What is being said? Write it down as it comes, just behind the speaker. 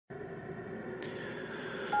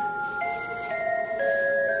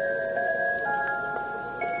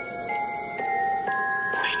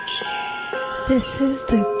This is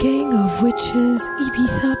the Gang of Witches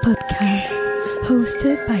Ibiza podcast,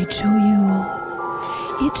 hosted by Youle.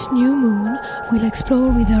 Each new moon, we'll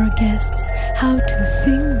explore with our guests how to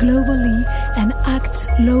think globally and act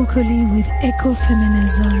locally with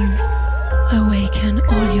ecofeminism. Awaken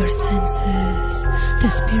all your senses. The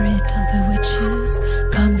spirit of the witches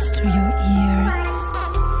comes to your ears.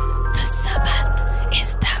 The Sabbath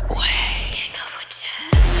is that way. Gang of Witches.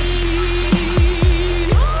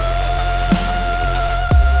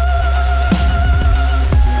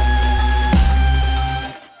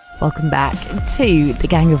 Welcome back to the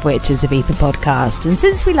Gang of Witches Ibiza podcast. And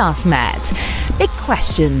since we last met, big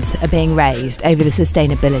questions are being raised over the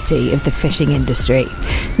sustainability of the fishing industry.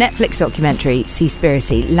 Netflix documentary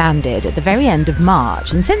Seaspiracy landed at the very end of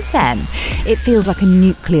March, and since then it feels like a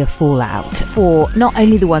nuclear fallout for not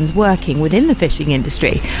only the ones working within the fishing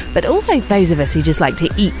industry, but also those of us who just like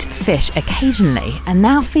to eat fish occasionally and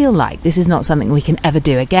now feel like this is not something we can ever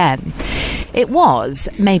do again. It was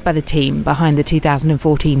made by the team behind the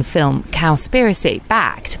 2014 film Cowspiracy,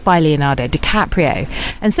 backed by Leonardo DiCaprio,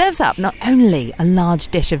 and serves up not only a large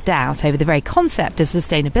dish of doubt over the very concept of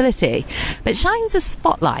sustainability, but shines a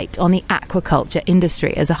spotlight on the aquaculture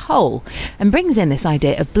industry as a whole and brings in this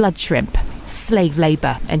idea of blood shrimp, slave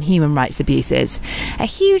labour and human rights abuses. A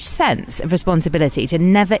huge sense of responsibility to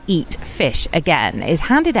never eat fish again is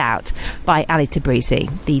handed out by Ali Tabrizi,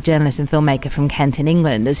 the journalist and filmmaker from Kent in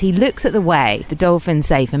England, as he looks at the way the Dolphin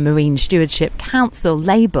Safe and Marine Stewardship Council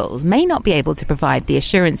labels may not be able to provide the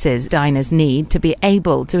assurances diners need to be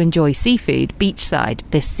able to enjoy seafood beachside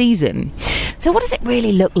this season. So what does it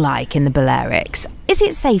really look like in the Balearics? Is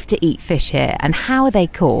it safe to eat fish here, and how are they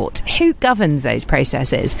caught? Who governs those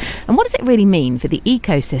processes? And what does it really mean for the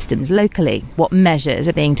ecosystems locally? What measures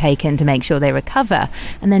are being taken to make sure they recover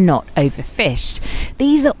and they're not overfished?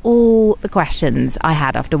 These are all the questions I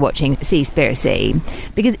had after watching Seaspiracy,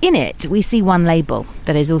 because in it we see one label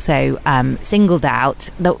that is also singled out,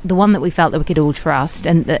 the one that we felt that we could all trust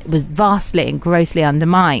and that was vastly and grossly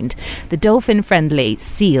undermined. The dolphin-friendly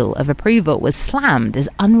seal of approval was slammed as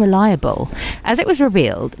unreliable. As it was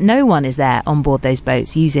revealed, no one is there on board those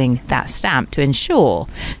boats using that stamp to ensure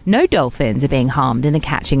no dolphins are being harmed in the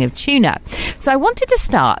catching of tuna. So I wanted to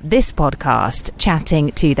start this podcast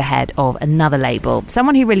chatting to the head of another label,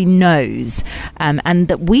 someone who really knows and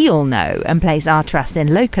that we all know and place our trust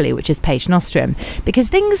in locally, which is Peix Nostrum, because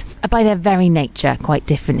things are by their very nature quite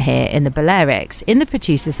different here in the Balearics. In the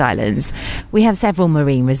Producer's Islands, we have several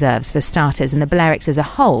marine reserves for starters, and the Balearics as a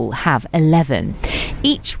whole have 11.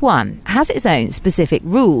 Each one has its own specific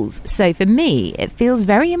rules, so for me it feels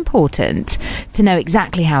very important to know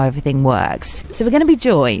exactly how everything works. So we're going to be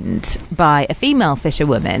joined by a female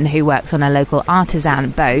fisherwoman who works on a local artisan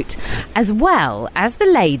boat, as well as the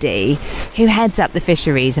lady who heads up the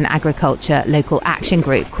fisheries and agriculture local action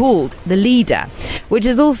group called The Leader, which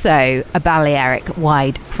is also a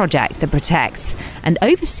Balearic-wide project that protects and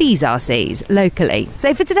oversees our seas locally.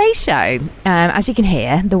 So for today's show, as you can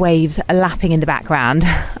hear, the waves are lapping in the background.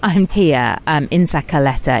 I'm here in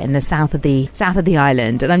Caleta in the south of the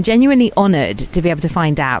island, and I'm genuinely honoured to be able to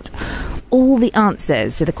find out all the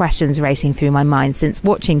answers to the questions racing through my mind since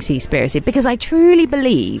watching Seaspiracy, because I truly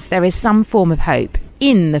believe there is some form of hope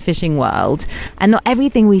in the fishing world, and not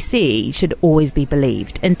everything we see should always be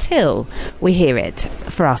believed until we hear it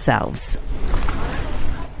for ourselves.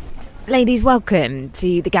 Ladies, welcome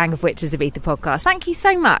to the Gang of Witches Ibiza podcast. Thank you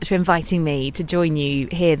so much for inviting me to join you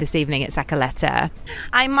here this evening at Caleta.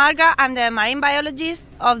 I'm Marga. I'm the Marine Biologist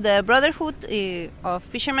of the Brotherhood of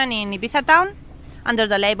Fishermen in Ibiza town, under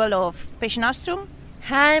the label of Peix Nostrum.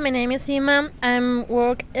 Hi, my name is Ima. I'm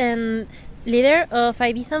work and leader of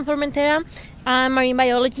Ibiza and Formentera. I'm a marine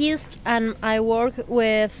biologist, and I work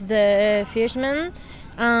with the fishermen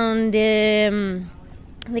and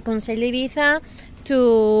the Conseil Ibiza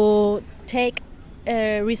to take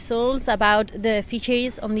results about the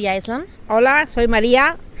fisheries on the island. Hola, soy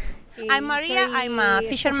María. I'm Maria. I'm a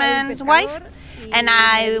fisherman's wife, and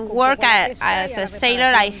I work as a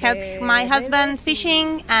sailor. I help my husband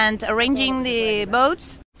fishing and arranging the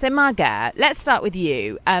boats. So Marga, let's start with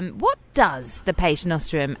you. What does the Peix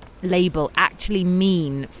Nostrum label actually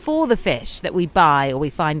mean for the fish that we buy or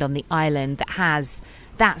we find on the island that has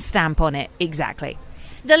that stamp on it exactly?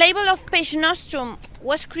 The label of Peix Nostrum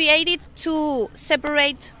was created to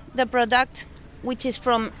separate the product, which is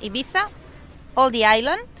from Ibiza, all the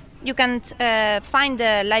island. You can find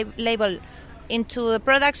the label into the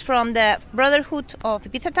products from the Brotherhood of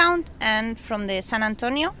Ibiza town and from the San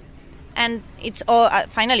Antonio. And it's all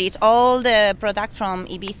finally it's all the product from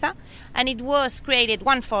Ibiza, and it was created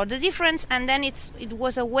one for the difference, and then it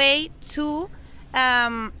was a way to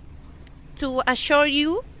to assure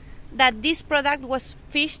you that this product was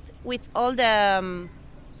fished with all the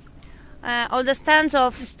stands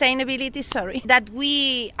of sustainability, that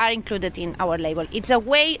we are included in our label. It's a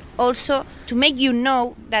way also to make you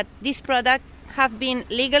know that this product have been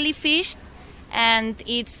legally fished and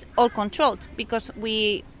it's all controlled, because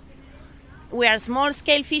we are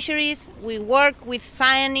small-scale fisheries. We work with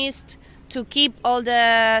scientists to keep all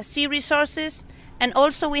the sea resources, and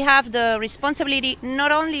also we have the responsibility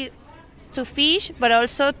not only to fish but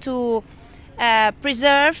also to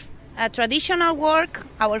preserve traditional work,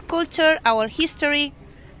 our culture, our history,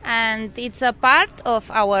 and it's a part of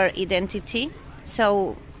our identity.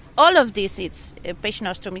 So all of this, it's Peix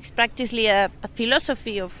Nostrum. It's practically a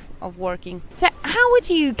philosophy of working. So how would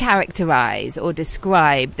you characterise or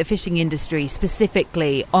describe the fishing industry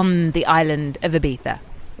specifically on the island of Ibiza?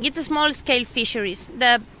 It's a small-scale fisheries.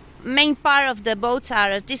 The main part of the boats are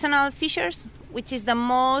artisanal fishers, which is the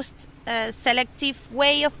most selective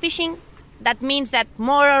way of fishing. That means that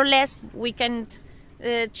more or less we can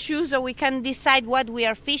choose, or we can decide what we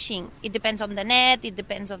are fishing. It depends on the net. It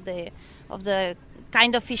depends of the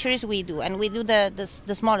kind of fisheries we do, and we do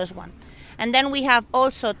the smallest one. And then we have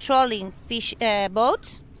also trolling fish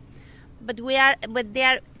boats, but they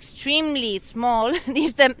are extremely small. This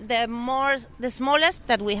is the smallest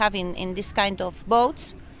that we have in this kind of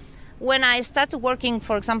boats. When I started working,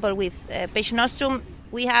 for example, with Peix Nostrum,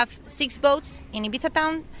 we have 6 boats in Ibiza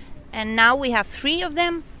town, and now we have 3 of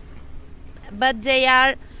them. But they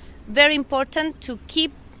are very important to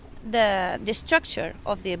keep the structure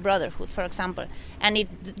of the brotherhood, for example. And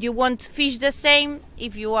you won't fish the same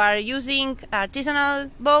if you are using artisanal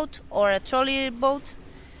boat or a trolley boat,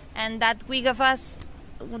 and that give us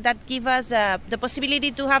the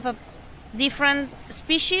possibility to have a different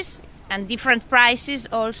species and different prices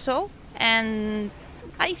also. And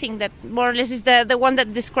I think that more or less is the one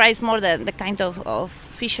that describes more the kind of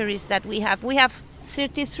fisheries that we have. We have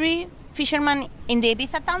 33 fishermen in the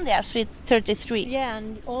Ibiza town. There are 33. Yeah,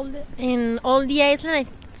 and in all the island, I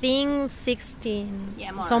think 16,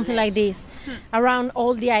 something like this, around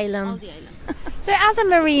all the island. So as a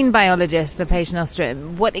marine biologist for Peix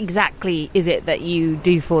Nostrum, what exactly is it that you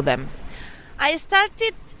do for them? I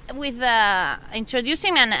started with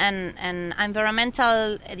introducing an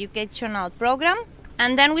environmental educational program,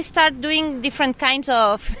 and then we start doing different kinds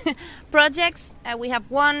of projects. We have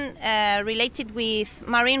one related with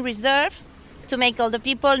marine reserves, to make all the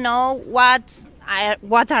people know what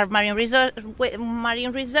are marine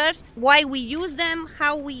reserves, why we use them,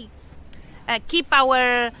 how we keep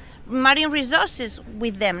our marine resources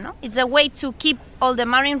with them. No? It's a way to keep all the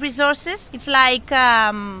marine resources. It's like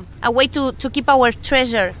a way to keep our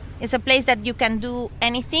treasure. It's a place that you can do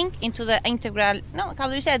anything into the integral,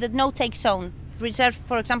 the no-take zone. Reserve,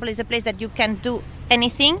 for example, is a place that you can do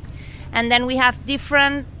anything. And then we have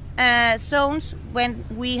different zones when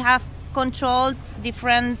we have controlled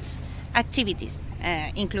different activities,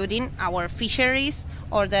 including our fisheries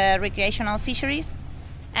or the recreational fisheries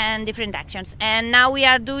and different actions. And now we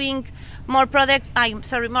are doing more projects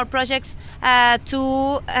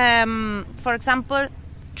to, for example,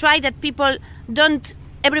 try that people don't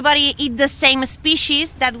everybody eat the same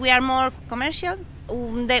species, that we are more commercial.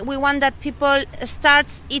 We want that people start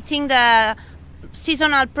eating the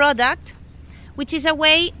seasonal product, which is a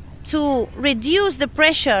way to reduce the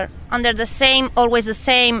pressure under always the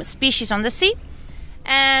same species on the sea,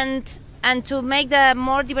 and to make the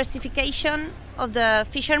more diversification of the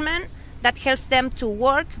fishermen. That helps them to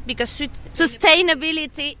work, because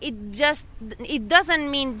sustainability, it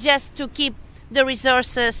doesn't mean just to keep the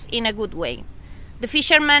resources in a good way. The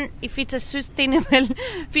fisherman, if it's a sustainable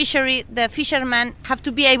fishery, the fishermen have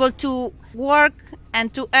to be able to work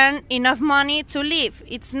and to earn enough money to live.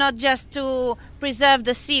 It's not just to preserve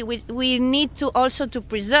the sea. We need to also to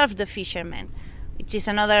preserve the fishermen, which is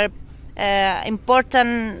another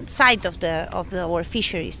important side of our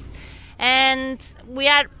fisheries. And we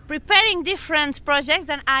are preparing different projects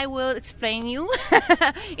that I will explain you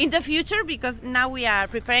in the future, because now we are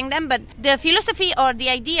preparing them. But the philosophy or the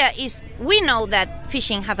idea is, we know that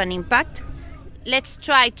fishing have an impact. Let's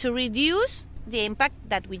try to reduce the impact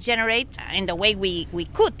that we generate in the way we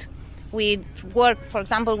could. We work, for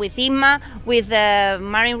example, with Inma, with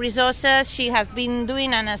marine resources. She has been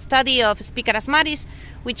doing a study of Spicaras maris,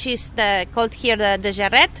 which is called here the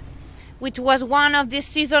jarret, which was one of the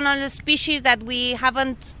seasonal species that we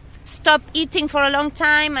haven't stopped eating for a long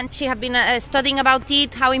time, and she had been studying about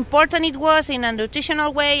it, how important it was in a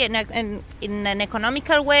nutritional way and in an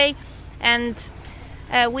economical way. And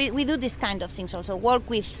we do this kind of things also, work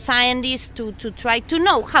with scientists to try to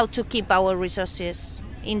know how to keep our resources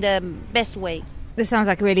in the best way. This sounds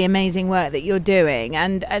like really amazing work that you're doing,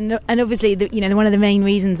 and obviously, one of the main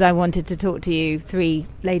reasons I wanted to talk to you three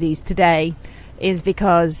ladies today is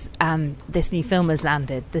because this new film has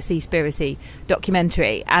landed, the Seaspiracy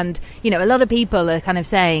documentary, and a lot of people are kind of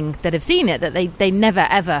saying that have seen it that they never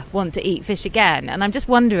ever want to eat fish again, and I'm just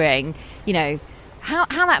wondering, how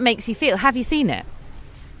that makes you feel. Have you seen it?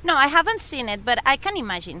 No, I haven't seen it, but I can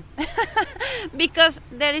imagine. Because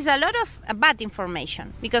there is a lot of bad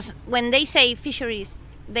information. Because when they say fisheries,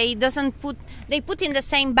 they put in the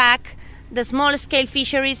same bag the small scale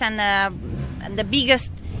fisheries and the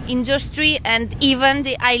biggest industry and even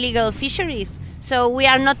the illegal fisheries. So we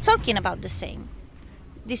are not talking about the same.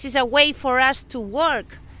 This is a way for us to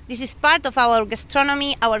work. This is part of our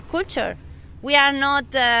gastronomy, our culture. We are not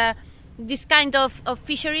this kind of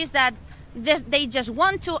fisheries that they just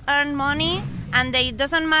want to earn money, and it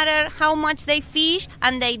doesn't matter how much they fish,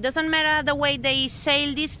 and it doesn't matter the way they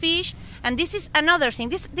sell this fish. And this is another thing.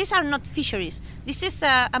 These are not fisheries. This is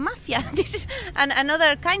a mafia. This is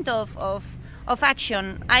another kind of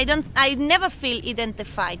action. I never feel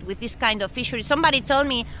identified with this kind of fishery. Somebody told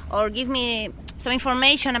me or give me some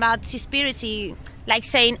information about Seaspiracy, like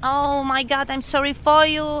saying, "Oh my God, I'm sorry for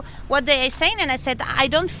you." What they are saying, and I said, I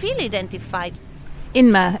don't feel identified.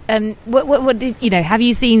 Inma, what did have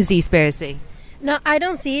you seen Seaspiracy? No, I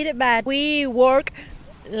don't see it, but we work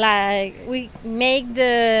we make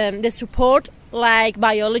the support like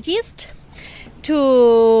biologists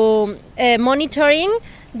to monitoring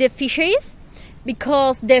the fisheries,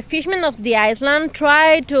 because the fishermen of the island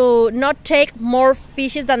try to not take more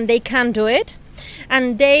fishes than they can do it,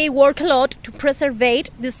 and they work a lot to preserve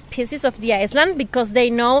the species of the island, because they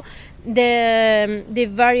know the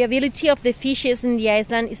variability of the fishes in the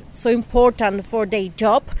island is so important for their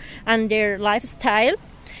job and their lifestyle.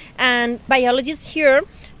 And biologists here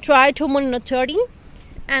try to monitoring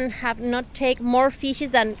and have not take more fishes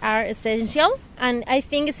than are essential. And I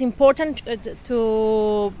think it's important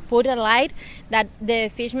to put a light that the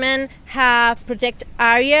fishermen have protected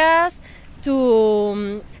areas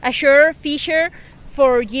to assure fisher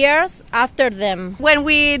for years after them. When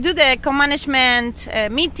we do the co-management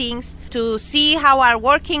meetings to see how are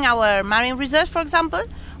working our marine reserves, for example,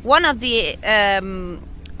 one of the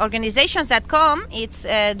organizations that come, it's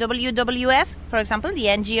WWF, for example, the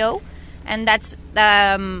NGO, and that's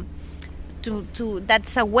that's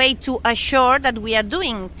a way to assure that we are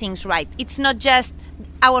doing things right. It's not just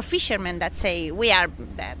our fishermen that say we are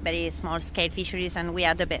very small-scale fisheries and we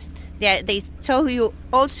are the best. They tell you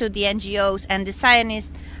also the NGOs and the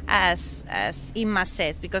scientists, as Inma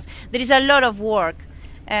says, because there is a lot of work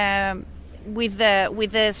with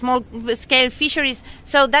the small-scale fisheries.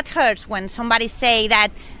 So that hurts when somebody say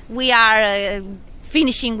that we are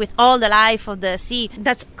finishing with all the life of the sea.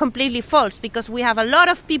 That's completely false, because we have a lot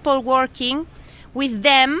of people working with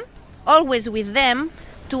them, always with them,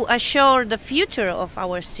 to assure the future of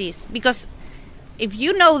our seas. Because if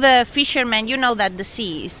you know the fishermen, you know that the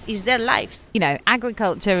sea is their lives.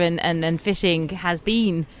 Agriculture and fishing has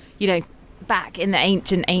been, back in the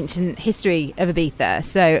ancient history of Ibiza.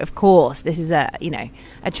 So, of course, this is a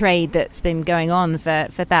trade that's been going on for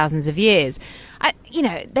thousands of years.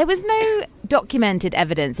 There was no documented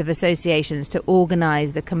evidence of associations to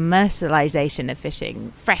organise the commercialisation of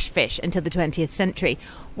fishing, fresh fish, until the 20th century.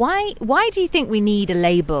 Why do you think we need a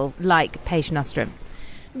label like Peix Nostrum?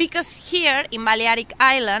 Because here in Balearic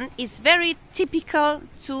Island, it's very typical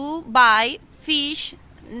to buy fish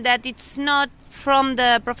that it's not from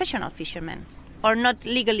the professional fishermen or not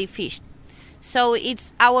legally fished. So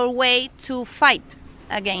it's our way to fight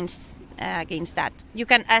against that. You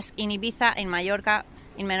can ask in Ibiza, in Menorca,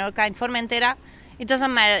 in Formentera. It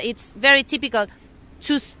doesn't matter. It's very typical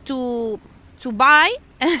to buy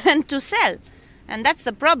and to sell, and that's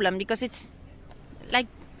the problem, because it's like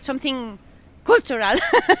something cultural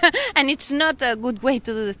and it's not a good way to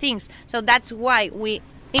do the things. So that's why we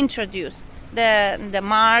introduce the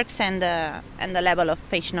marks and the level of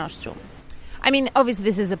Peix Nostrum. I mean, obviously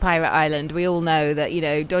this is a pirate island. We all know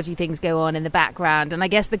that, dodgy things go on in the background. And I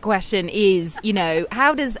guess the question is,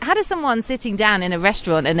 how does someone sitting down in a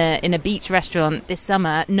restaurant, in a beach restaurant this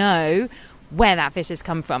summer, know where that fish has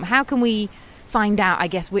come from? How can we find out, I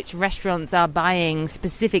guess, which restaurants are buying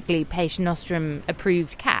specifically Peix Nostrum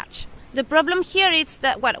approved catch? The problem here is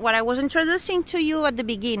that what I was introducing to you at the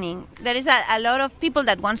beginning, there is a lot of people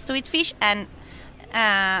that wants to eat fish, and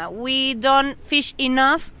we don't fish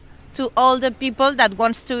enough to all the people that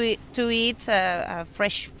wants to eat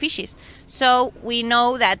fresh fishes. So we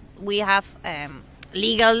know that we have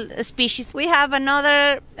legal species. We have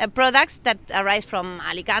another products that arise from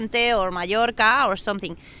Alicante or Mallorca or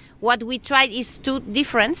something. what we try is to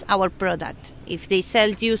difference our product. If they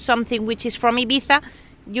sell you something which is from Ibiza,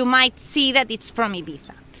 you might see that it's from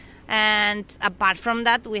Ibiza. And apart from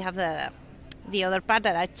that, we have the other part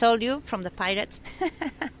that I told you from the pirates.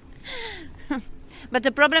 But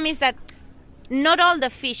the problem is that not all the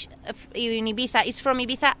fish in Ibiza is from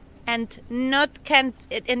Ibiza, and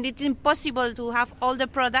it's impossible to have all the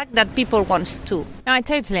product that people want to. No, I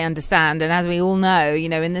totally understand, and as we all know,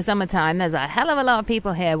 in the summertime there's a hell of a lot of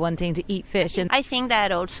people here wanting to eat fish, and I think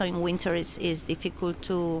that also in winter is difficult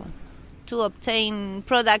to obtain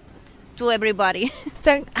product to everybody.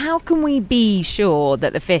 So how can we be sure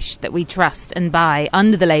that the fish that we trust and buy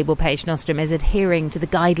under the label Peix Nostrum is adhering to the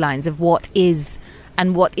guidelines of what is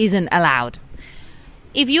and what isn't allowed?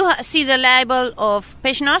 If you see the label of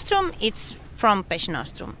Peix Nostrum, it's from Peix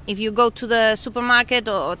Nostrum. If you go to the supermarket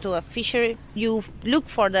or to a fishery, you look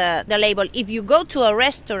for the label. If you go to a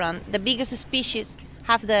restaurant, the biggest species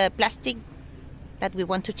have the plastic that we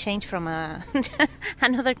want to change from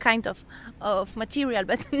another kind of material.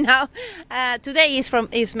 But now, today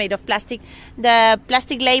is made of plastic. The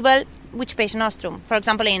plastic label, which Peix Nostrum, for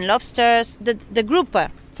example, in lobsters, the grouper,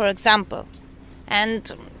 for example,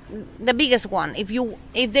 and the biggest one.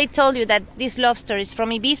 If they told you that this lobster is from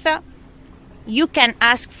Ibiza, you can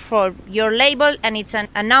ask for your label, and it's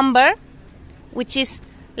a number, which is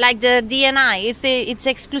like the DNA. It's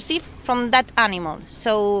exclusive from that animal.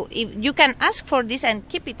 So if you can ask for this and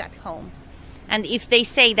keep it at home. And if they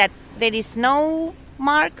say that there is no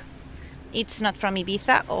mark, it's not from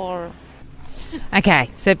Ibiza or... Okay,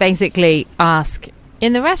 so basically ask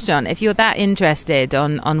in the restaurant. If you're that interested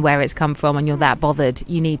on where it's come from and you're that bothered,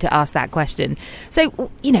 you need to ask that question. So,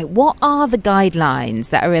 what are the guidelines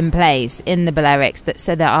that are in place in the Balearics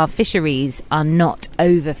so that our fisheries are not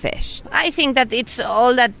overfished? I think that it's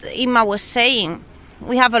all that Imma was saying.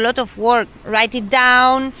 We have a lot of work. Write it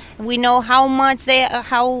down. We know how much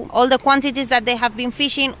how all the quantities that they have been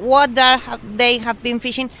fishing, what they have been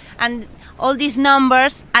fishing, and all these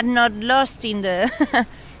numbers are not lost in the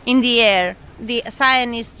in the air. The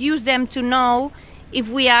scientists use them to know if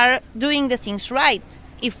we are doing the things right.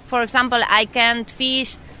 If, for example, I can't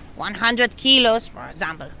fish 100 kilos, for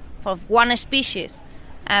example, for one species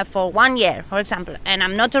for 1 year, for example, and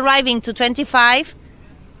I'm not arriving to 25,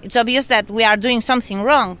 it's obvious that we are doing something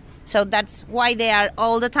wrong. So that's why they are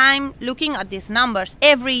all the time looking at these numbers.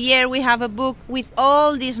 Every year we have a book with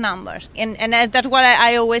all these numbers. And that's what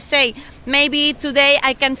I always say. Maybe today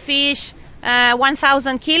I can fish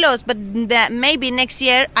 1,000 kilos, but maybe next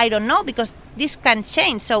year, I don't know, because this can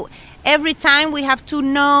change. So every time we have to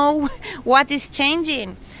know what is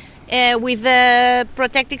changing. With the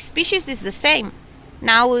protected species, it's the same.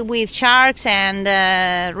 Now with sharks and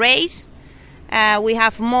rays, we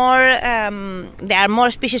have more, there are more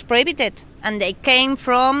species prohibited, and they came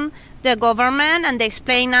from the government and they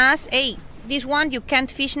explain us, hey, this one you can't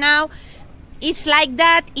fish now. It's like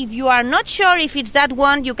that. If you are not sure if it's that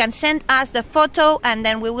one, you can send us the photo, and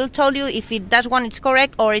then we will tell you if that one is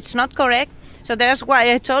correct or it's not correct. So that's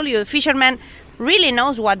why I told you, fishermen really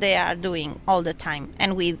knows what they are doing all the time.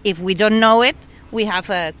 And if we don't know it, we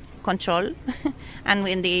have a control and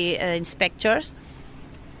with the inspectors.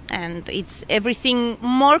 And it's everything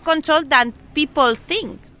more controlled than people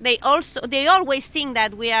think. They always think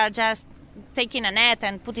that we are just taking a net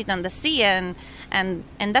and put it on the sea and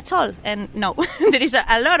that's all. And no, there is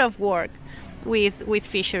a lot of work with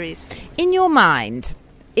fisheries. In your mind,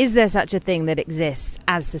 is there such a thing that exists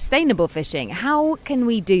as sustainable fishing? How can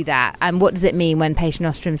we do that? And what does it mean when Peix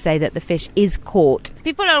Nostrum say that the fish is caught?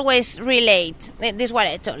 People always relate, this is what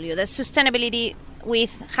I told you, the sustainability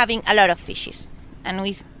with having a lot of fishes. And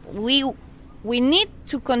we need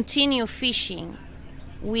to continue fishing.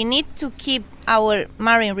 We need to keep our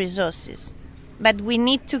marine resources, but we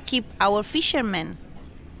need to keep our fishermen.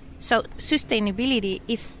 So sustainability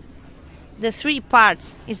is the three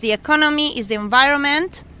parts. It's the economy, it's the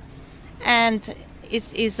environment, and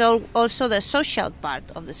is also the social part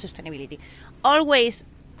of the sustainability. Always,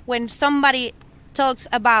 when somebody talks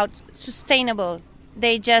about sustainable,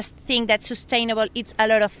 they just think that sustainable is a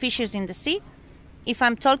lot of fishes in the sea. If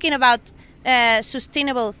I'm talking about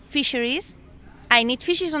sustainable fisheries, I need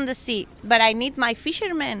fishes on the sea, but I need my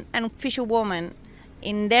fishermen and fisherwomen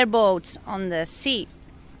in their boats on the sea.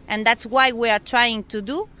 And that's why we are trying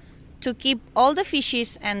to keep all the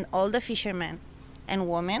fishes and all the fishermen and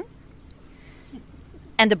women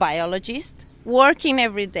and the biologists working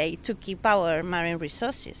every day to keep our marine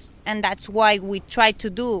resources. And that's why we try to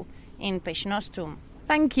do in Peix Nostrum.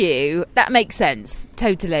 Thank you. That makes sense,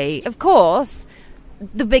 totally. Of course,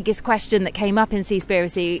 the biggest question that came up in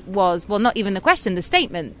Seaspiracy was, well, not even the question, the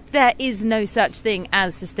statement, there is no such thing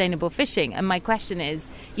as sustainable fishing. And my question is,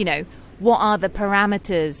 what are the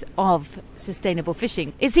parameters of sustainable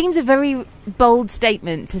fishing? It seems a very bold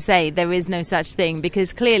statement to say there is no such thing,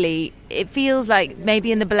 because clearly it feels like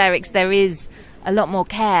maybe in the Balearics there is a lot more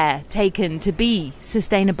care taken to be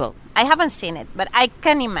sustainable. I haven't seen it, but I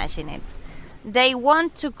can imagine it. They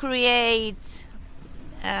want to create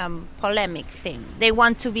polemic thing. They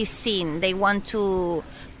want to be seen. They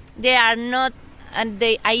are not, and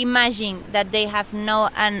I imagine that they have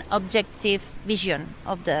an objective vision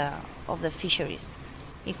of the fisheries.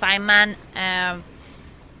 If I'm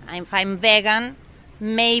vegan,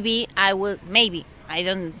 maybe I will. Maybe I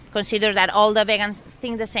don't consider that all the vegans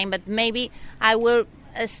think the same, but maybe I will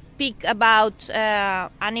speak about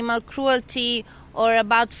animal cruelty or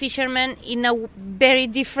about fishermen in a very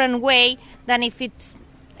different way than if it's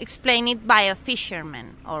explained it by a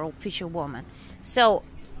fisherman or a fisherwoman. So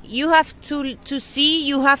you have to see,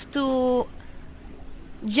 you have to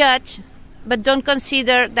judge, but don't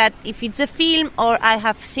consider that if it's a film or I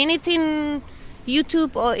have seen it in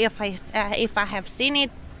YouTube or if I have seen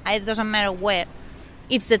it, it doesn't matter where,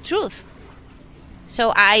 it's the truth.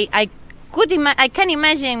 So I can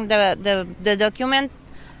imagine the document,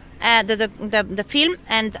 the film,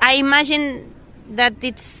 and I imagine that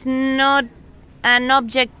it's not an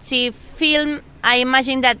objective film. I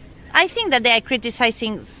think that they are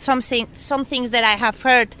criticizing some things that I have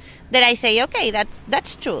heard that I say, okay,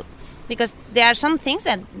 that's true, because there are some things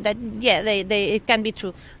that it can be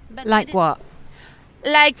true. But like what?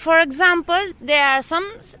 Like, for example, there are some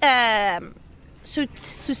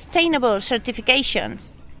sustainable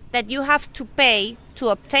certifications that you have to pay to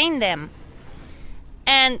obtain them.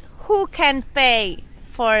 And who can pay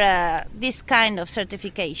for this kind of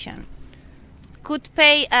certification? Could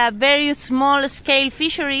pay a very small scale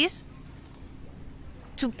fisheries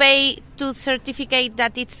to pay to certificate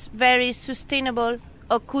that it's very sustainable,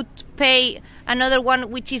 or could pay another one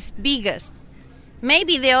which is biggest.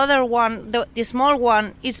 Maybe the other one, the small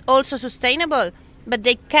one, is also sustainable, but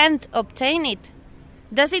they can't obtain it.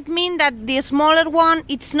 Does it mean that the smaller one,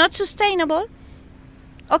 it's not sustainable?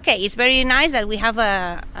 Okay, it's very nice that we have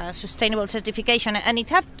a sustainable certification, and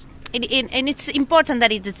and it's important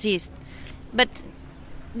that it exists. But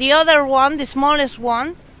the other one, the smallest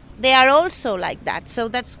one, they are also like that. So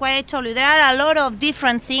that's why I told you there are a lot of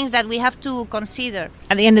different things that we have to consider.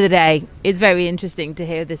 At the end of the day, it's very interesting to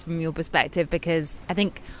hear this from your perspective, because I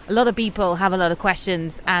think a lot of people have a lot of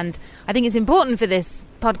questions, and I think it's important for this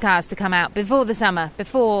podcast to come out before the summer,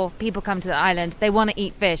 before people come to the island. They want to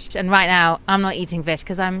eat fish, and right now I'm not eating fish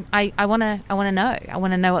because I want to know. I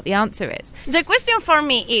want to know what the answer is. The question for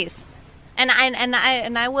me is, and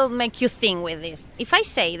I will make you think with this. If I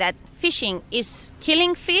say that fishing is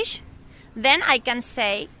killing fish, then I can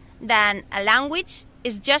say that a language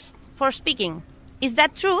is just for speaking. Is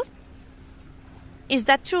that true? Is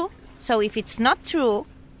that true? So if it's not true,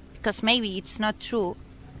 because maybe it's not true,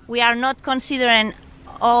 we are not considering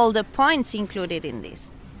all the points included in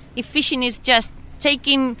this. If fishing is just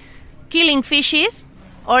killing fishes,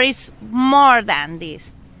 or it's more than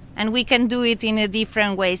this. And we can do it in a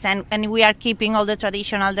different ways, and we are keeping all the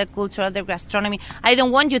tradition, all the culture, all the gastronomy. I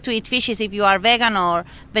don't want you to eat fishes if you are vegan or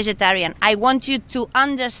vegetarian. I want you to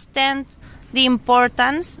understand the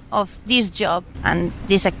importance of this job and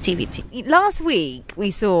this activity. Last week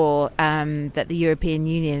we saw that the European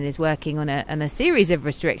Union is working on a series of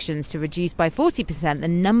restrictions to reduce by 40% the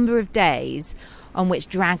number of days on which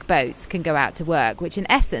drag boats can go out to work, which in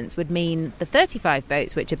essence would mean the 35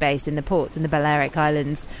 boats which are based in the ports in the Balearic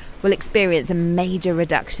Islands will experience a major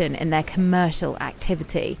reduction in their commercial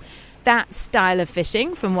activity. That style of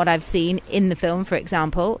fishing, from what I've seen in the film, for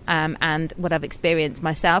example, and what I've experienced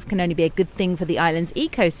myself, can only be a good thing for the island's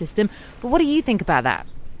ecosystem. But what do you think about that?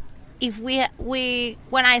 If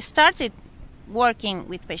when I started working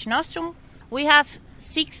with Peix Nostrum, we have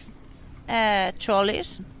 6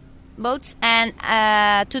 trawlers, boats, and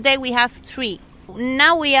today we have 3.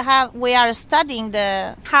 Now we are studying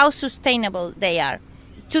how sustainable they are.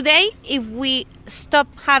 Today, if we stop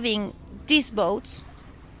having these boats,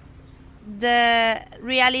 the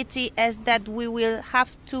reality is that we will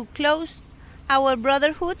have to close our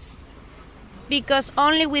brotherhoods, because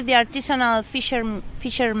only with the artisanal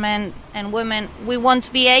fishermen and women we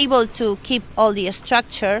won't be able to keep all the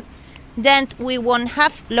structure. Then we won't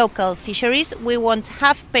have local fisheries, we won't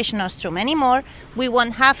have Peix Nostrum anymore, we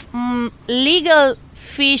won't have legal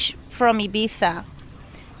fish from Ibiza,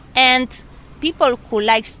 and people who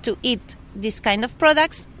likes to eat this kind of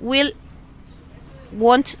products will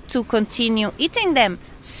want to continue eating them.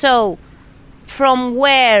 So from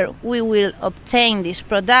where we will obtain this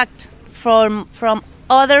product? From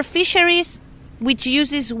other fisheries, which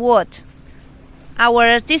uses what? Our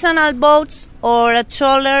artisanal boats or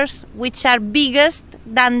trawlers, which are biggest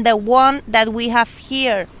than the one that we have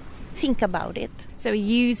here. Think about it. So are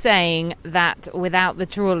you saying that without the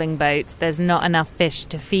trawling boats, there's not enough fish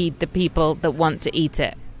to feed the people that want to eat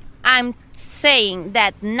it? I'm saying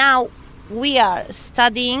that now we are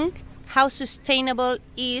studying how sustainable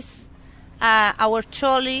is our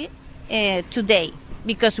trolley today,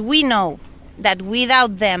 because we know that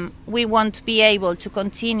without them we won't be able to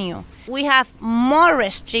continue. We have more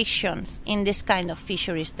restrictions in this kind of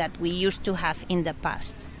fisheries that we used to have in the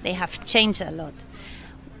past. They have changed a lot.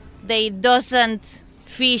 They doesn't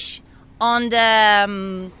fish on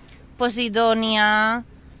the Posidonia.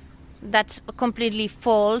 That's completely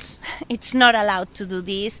false. It's not allowed to do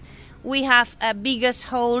this. We have biggest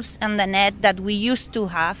holes in the net that we used to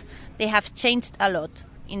have. They have changed a lot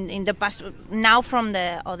in the past, now from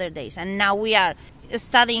the other days. And now we are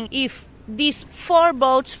studying if these 4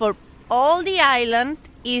 boats for all the island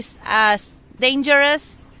is as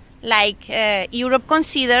dangerous like Europe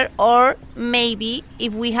consider, or maybe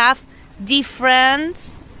if we have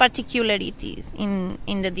different particularities in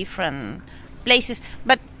the different places.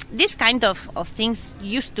 But this kind of things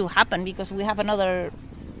used to happen, because we have another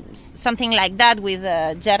something like that with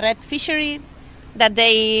Jarret fishery, that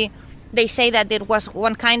they say that there was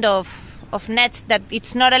one kind of nets that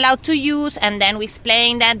it's not allowed to use, and then we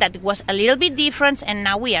explained that it was a little bit different, and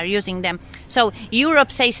now we are using them. So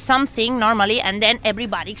Europe says something normally, and then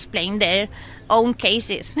everybody explained their own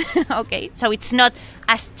cases. Okay, so it's not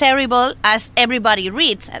as terrible as everybody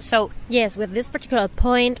reads. So yes, with this particular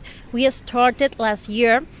point, we started last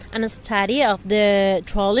year a study of the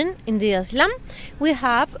trawling in the island. We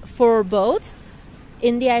have 4 boats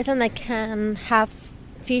in the island that can have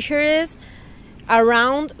fisheries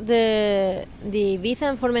around the Ibiza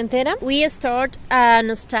and Formentera. We start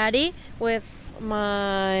a study with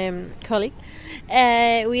my colleague.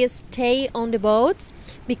 We stay on the boats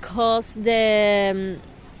because the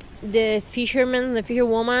fishermen, the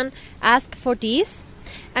fisherwomen ask for this,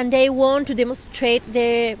 and they want to demonstrate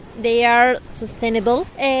they are sustainable,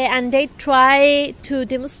 and they try to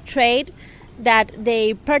demonstrate that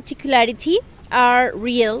the particularity are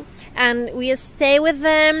real. And we stay with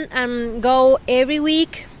them and go every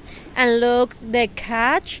week and look the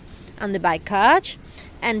catch and the bycatch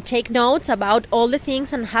and take notes about all the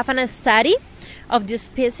things and have a study of the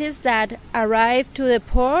species that arrive to the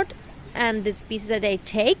port and the species that they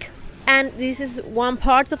take. And this is one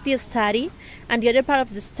part of the study, and the other part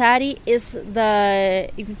of the study is the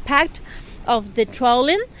impact of the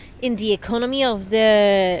trawling in the economy of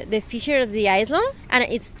the fishery of the island. And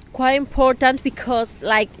it's quite important because,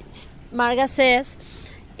 like Marga says,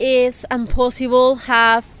 it's impossible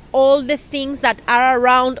have all the things that are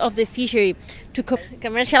around of the fishery to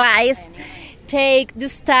commercialize, take the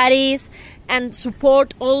studies and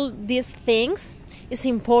support all these things. It's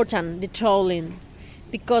important, the trawling,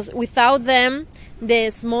 because without them, the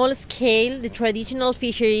small scale, the traditional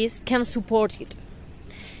fisheries can support it.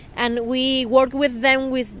 And we work with them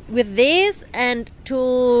with this, and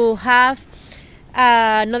to have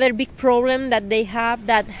another big problem that they have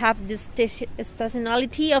this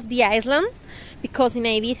seasonality of the island, because in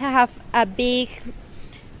Ibiza have a big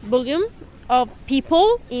volume of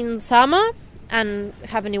people in summer and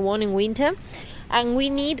have anyone in winter, and we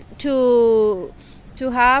need to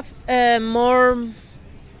have more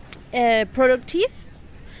productive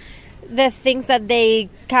the things that they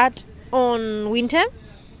cut on winter,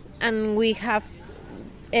 and we have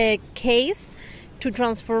a case to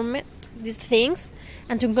transform it, these things,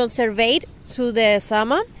 and to conserve it to the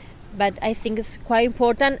summer. But I think it's quite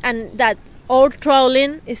important, and that all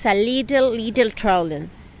trawling is a little trawling.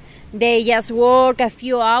 They just work a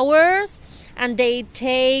few hours and they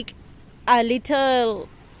take a little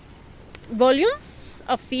volume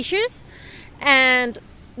of fishes, and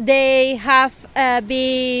they have a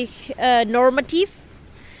big normative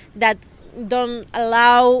that don't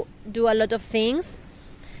allow do a lot of things.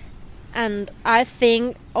 And I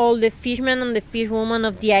think all the fishermen and the fishwomen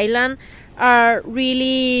of the island are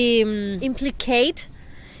really implicated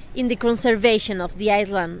in the conservation of the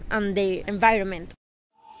island and the environment.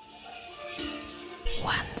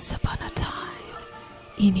 Once upon a time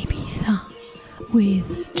in Ibiza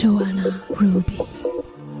with Joanna Ruby.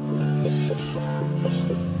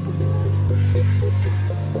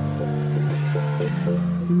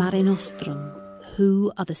 Marine Nostrum,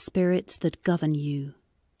 who are the spirits that govern you?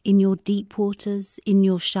 In your deep waters, in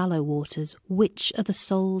your shallow waters, which are the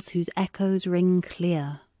souls whose echoes ring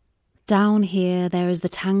clear? Down here there is the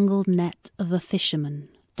tangled net of a fisherman,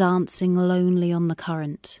 dancing lonely on the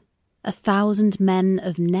current. 1,000 men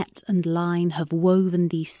of net and line have woven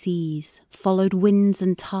these seas, followed winds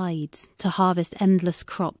and tides, to harvest endless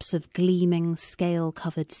crops of gleaming,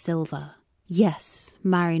 scale-covered silver. Yes,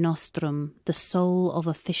 Marine Nostrum, the soul of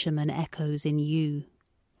a fisherman echoes in you.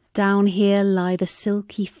 Down here lie the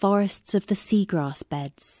silky forests of the seagrass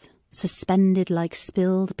beds, suspended like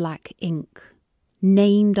spilled black ink,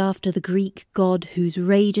 named after the Greek god whose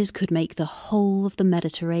rages could make the whole of the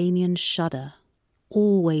Mediterranean shudder.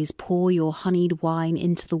 Always pour your honeyed wine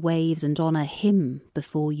into the waves and honour him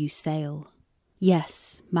before you sail.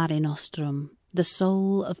 Yes, Mare Nostrum, the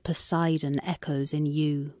soul of Poseidon echoes in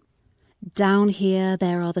you. Down here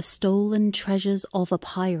there are the stolen treasures of a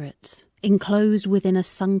pirate, enclosed within a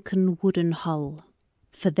sunken wooden hull.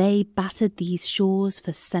 For they battered these shores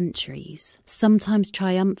for centuries, sometimes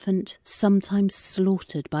triumphant, sometimes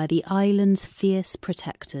slaughtered by the island's fierce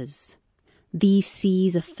protectors. These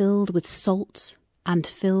seas are filled with salt and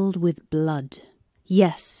filled with blood.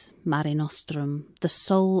 Yes, Mare Nostrum, the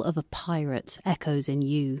soul of a pirate echoes in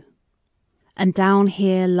you. And down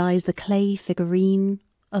here lies the clay figurine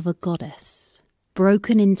of a goddess,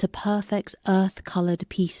 broken into perfect earth-coloured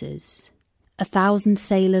pieces. 1,000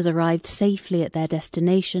 sailors arrived safely at their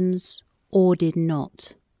destinations, or did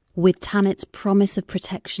not, with Tanit's promise of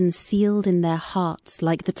protection sealed in their hearts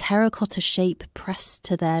like the terracotta shape pressed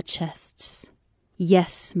to their chests.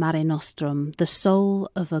 Yes, Mare Nostrum, the soul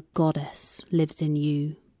of a goddess lives in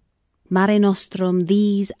you. Mare Nostrum,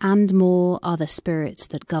 these and more are the spirits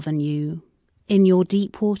that govern you. In your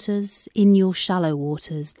deep waters, in your shallow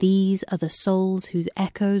waters, these are the souls whose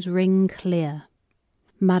echoes ring clear.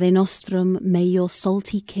 Mare Nostrum, may your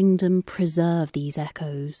salty kingdom preserve these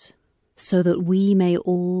echoes, so that we may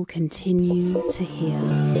all continue to hear.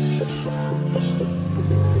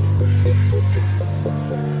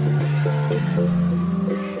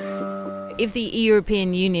 If the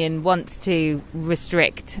European Union wants to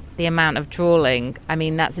restrict the amount of trawling, I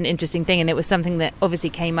mean, that's an interesting thing. And it was something that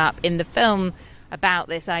obviously came up in the film about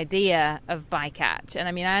this idea of bycatch. And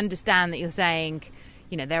I mean, I understand that you're saying,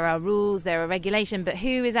 you know, there are rules, there are regulation, but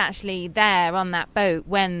who is actually there on that boat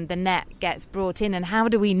when the net gets brought in? And how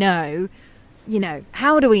do we know,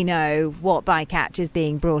 what bycatch is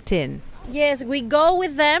being brought in? Yes, we go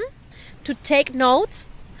with them to take notes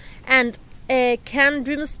and can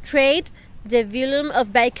demonstrate the volume of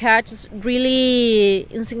bycatch really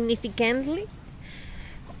insignificantly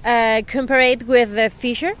compared with the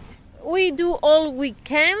fisher. We do all we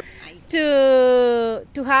can to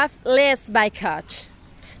have less bycatch,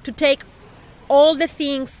 to take all the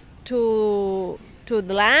things to the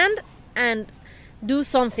land and do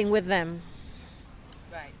something with them.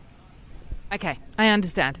 Right. Okay, I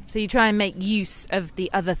understand. So you try and make use of the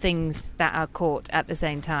other things that are caught at the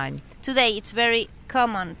same time. Today it's very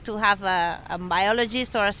common to have a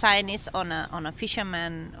biologist or a scientist on a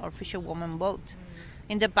fisherman or fisherwoman boat.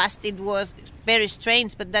 In the past it was very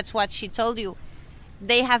strange, but that's what she told you.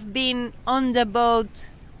 They have been on the boat,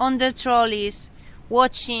 on the trolleys,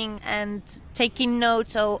 watching and taking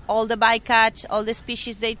notes of all the bycatch, all the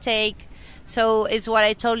species they take. So it's what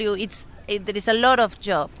I told you. There is a lot of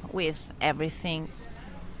job with everything,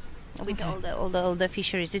 with all the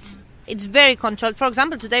fisheries. It's very controlled. For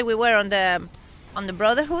example, today we were on the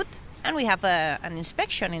Brotherhood, and we have an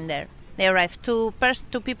inspection in there. They arrived two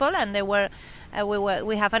people, and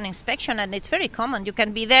we have an inspection, and it's very common. You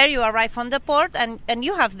can be there, you arrive on the port, and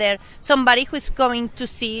you have there somebody who's going to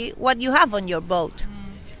see what you have on your boat.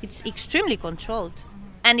 It's extremely controlled,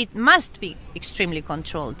 and it must be extremely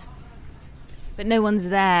controlled. But no one's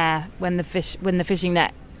there when the fishing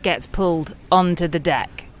net gets pulled onto the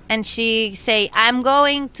deck. And she say, "I'm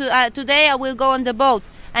going to today. I will go on the boat,"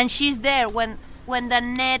 and she's there when the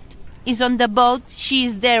net is on the boat.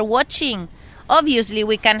 She's there watching. Obviously,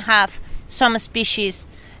 we can have some species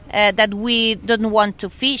that we don't want to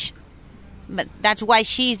fish, but that's why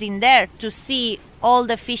she's in there, to see all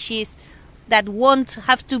the fishes that won't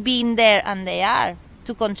have to be in there, and they are,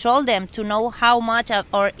 to control them, to know how much,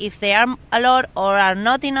 or if they are a lot or are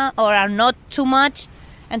not enough or are not too much,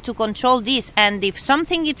 and to control this. And if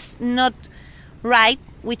something is not right,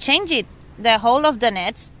 we change it. The whole of the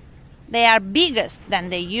nets, they are bigger than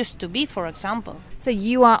they used to be, for example. So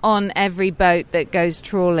you are on every boat that goes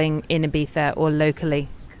trawling in Ibiza or locally?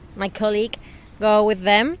 My colleague go with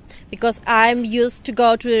them because I'm used to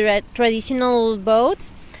go to the traditional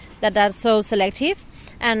boats that are so selective,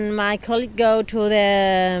 and my colleague go to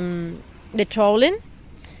the trawling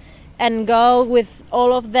and go with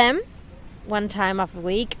all of them one time of a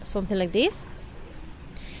week, something like this,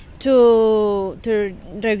 to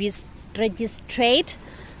registrate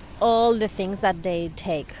all the things that they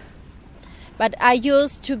take. But I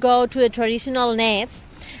used to go to the traditional nets,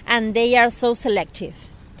 and they are so selective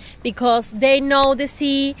because they know the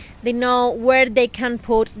sea, they know where they can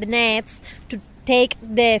put the nets to take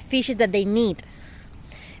the fishes that they need,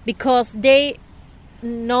 because they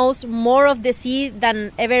knows more of the sea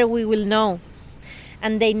than ever we will know,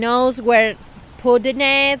 and they knows where put the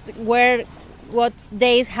nets, what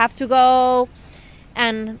days have to go,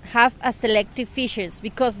 and have a selective fishes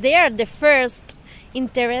because they are the first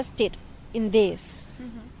interested in this.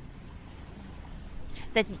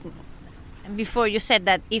 That before you said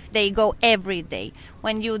that if they go every day,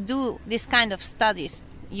 when you do this kind of studies,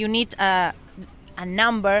 you need a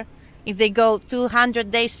number. If they go 200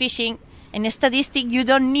 days fishing, in a statistic, you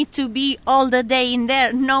don't need to be all the day in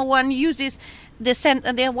there. No one uses the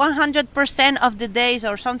 100% of the days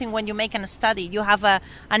or something when you make a study. You have a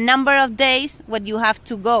number of days when you have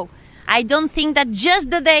to go. I don't think that just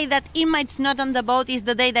the day that Irma is not on the boat is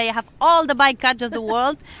the day they have all the bycatch of the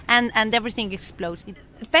world and everything explodes.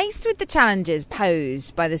 Faced with the challenges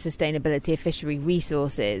posed by the sustainability of fishery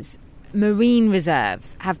resources, marine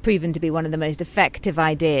reserves have proven to be one of the most effective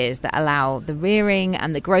ideas that allow the rearing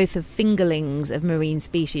and the growth of fingerlings of marine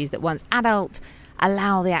species that once adult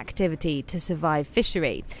allow the activity to survive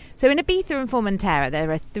fishery. So in Ibiza and Formentera,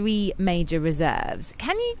 there are 3 major reserves.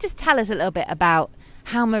 Can you just tell us a little bit about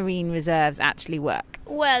how marine reserves actually work?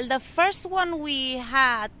 Well, the first one we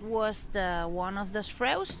had was the one of the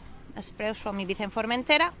Spreus from Ibiza and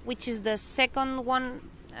Formentera, which is the second one,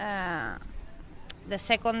 the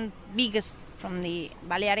second biggest from the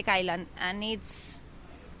Balearic island, and it's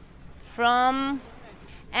from,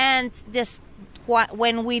 and this,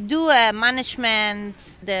 when we do a management,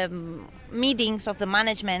 the meetings of the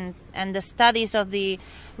management and the studies of the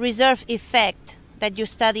reserve effect, that you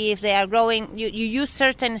study if they are growing, you use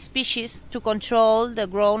certain species to control the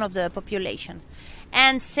growth of the population,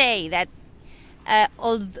 and say that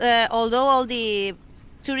although all the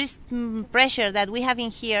tourist pressure that we have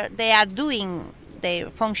in here, they are doing their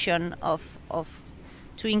function of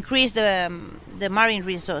to increase the marine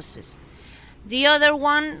resources. The other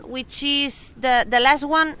one, which is the last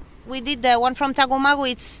one, we did the one from Tagumago.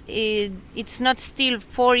 It's not still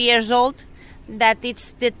 4 years old. That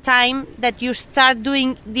it's the time that you start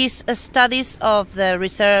doing these studies of the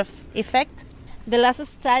reserve effect. The last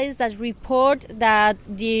studies that report that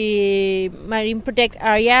the marine protected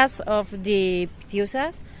areas of the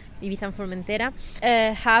Pitiusas, Ibiza and Formentera,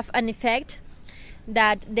 have an effect,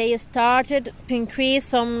 that they started to increase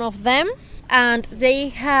some of them, and they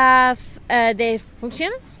have the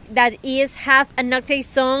function that is have a nocturnal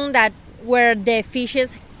zone that where the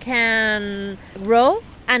fishes can grow,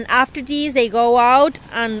 and after this they go out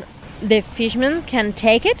and the fishermen can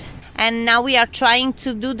take it. And now we are trying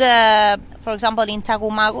to do the, for example, in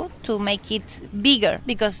Tagumago, to make it bigger,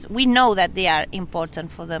 because we know that they are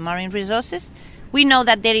important for the marine resources. We know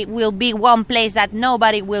that there will be one place that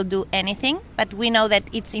nobody will do anything, but we know that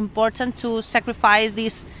it's important to sacrifice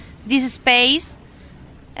this space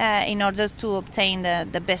in order to obtain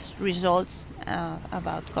the best results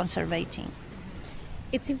about conserving.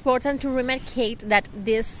 It's important to remark that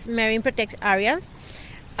these marine protected areas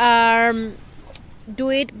are do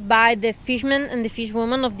it by the fishermen and the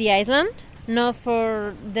fishwomen of the island, not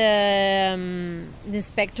for the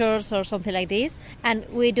inspectors or something like this. And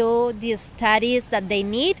we do the studies that they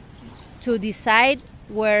need to decide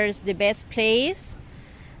where's the best place,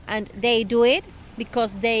 and they do it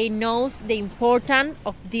because they know the importance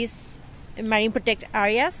of these marine protected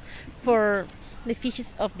areas for the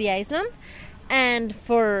fishes of the island and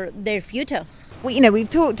for their future. Well, we've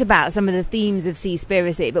talked about some of the themes of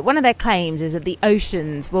Seaspiracy, but one of their claims is that the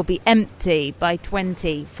oceans will be empty by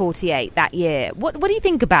 2048 that year. What do you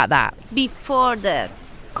think about that? Before the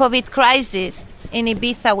COVID crisis, in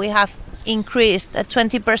Ibiza we have increased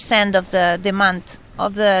 20% of the demand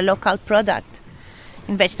of the local product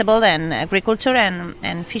in vegetable and agriculture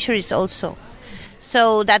and fisheries also.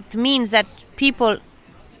 So that means that people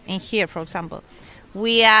in here, for example,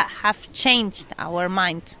 we have changed our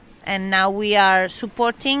mind, and now we are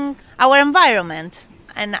supporting our environment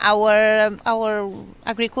and our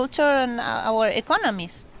agriculture and our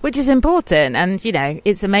economies. Which is important, and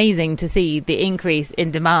it's amazing to see the increase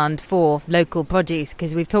in demand for local produce,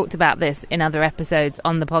 because we've talked about this in other episodes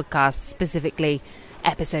on the podcast, specifically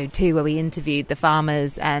episode 2 where we interviewed the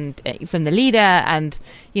farmers and from the leader and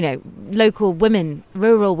local women,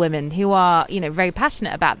 rural women who are very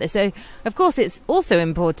passionate about this. So of course it's also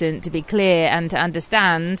important to be clear and to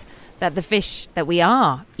understand that the fish that we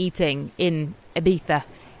are eating in Ibiza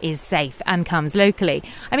is safe and comes locally.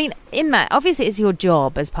 I mean, Inma, obviously it's your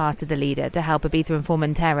job as part of the leader to help Ibiza and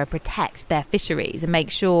Formentera protect their fisheries and make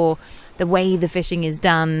sure the way the fishing is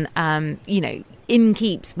done, in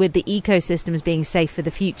keeps with the ecosystems being safe for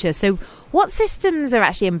the future. So what systems are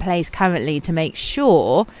actually in place currently to make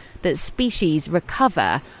sure that species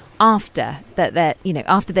recover after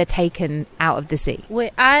they're taken out of the sea?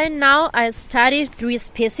 I study 3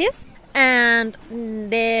 species, and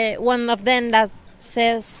the one of them that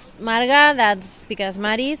says Marga, that's Spicras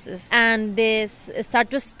maris, and this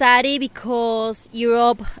start to study because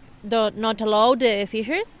Europe do not allow the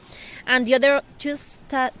fisheries, and the other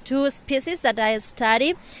two species that I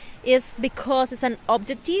study is because it's an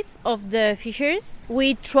objective of the fisheries.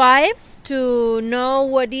 We try to know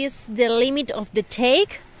what is the limit of the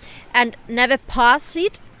take and never pass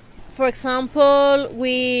it. For example,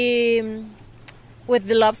 with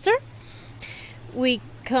the lobster, we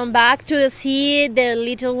come back to the sea, the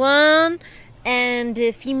little one, and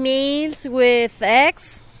the females with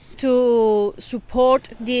eggs to support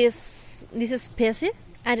this species,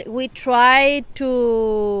 and we try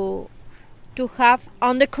to have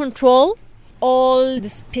under control all the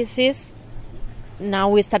species. Now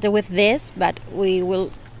we started with this, but we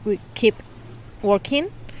keep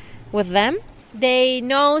working with them. They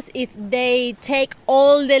know if they take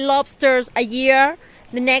all the lobsters a year,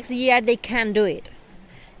 the next year they can do it.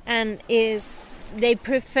 And they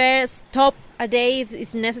prefer stop a day if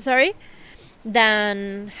it's necessary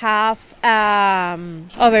than have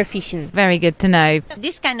overfishing. Very good to know.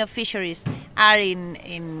 These kind of fisheries are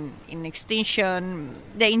in extinction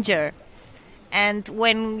danger. And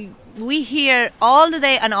when we hear all the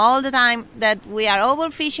day and all the time that we are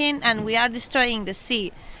overfishing and we are destroying the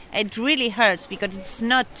sea, it really hurts because it's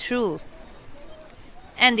not true.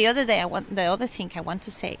 And the other thing I want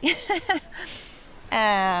to say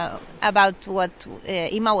about what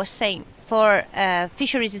Ima was saying. For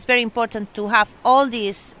fisheries, it's very important to have all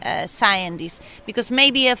these scientists, because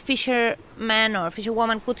maybe a fisherman or a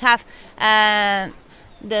fisherwoman could have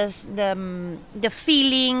the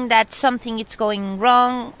feeling that something is going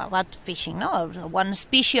wrong about fishing, or one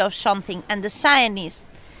species of something, and the scientists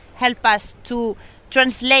help us to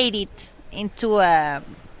translate it into a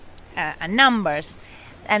numbers,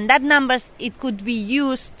 and that numbers it could be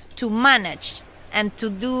used to manage and to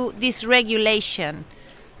do this regulation.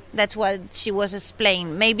 That's what she was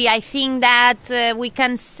explaining. Maybe I think that we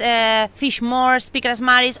can fish more Spicras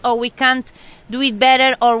maris, or we can't do it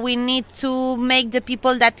better, or we need to make the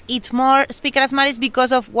people that eat more Spicras maris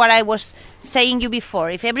because of what I was saying you before.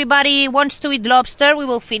 If everybody wants to eat lobster, we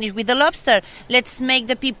will finish with the lobster. Let's make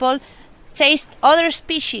the people taste other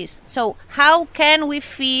species. So how can we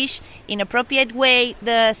fish in appropriate way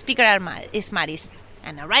the Spicras maris?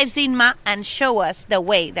 And arrives Inma and show us the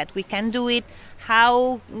way that we can do it,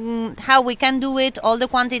 how we can do it, all the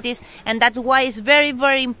quantities, and that's why it's very,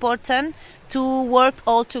 very important to work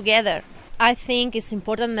all together. I think it's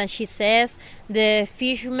important that she says the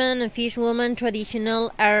fishermen and fishwomen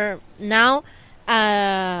traditional are now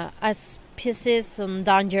a species in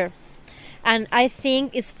danger. And I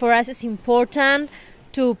think for us it's important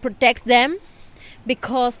to protect them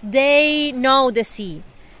because they know the sea,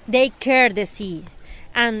 they care the sea,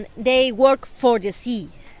 and they work for the sea.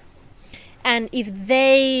 And if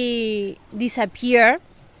they disappear,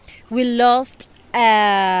 we lost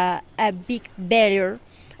a big barrier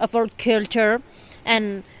of our culture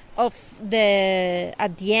and of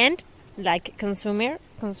at the end, like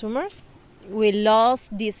consumers, we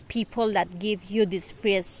lost these people that give you this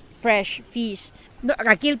fresh fish. No,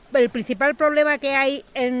 aquí el principal problema que hay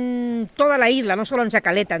en toda la isla, no solo en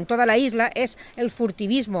Sacaleta, en toda la isla, es el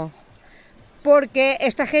furtivismo. Porque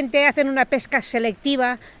esta gente hacen una pesca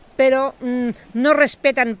selectiva, pero no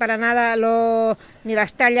respetan para nada ni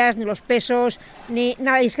las tallas, ni los pesos, ni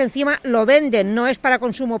nada. Y es que encima lo venden, no es para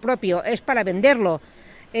consumo propio, es para venderlo.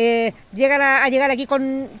 Llegan a llegar aquí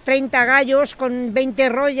con 30 gallos, con 20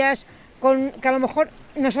 rollas, que a lo mejor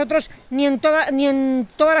nosotros ni en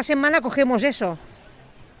toda la semana cogemos eso.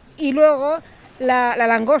 Y luego la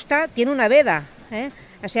langosta tiene una veda,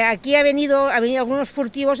 O sea, aquí ha venido algunos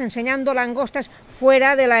furtivos enseñando langostas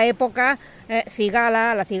fuera de la época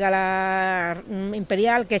cigala, la cigala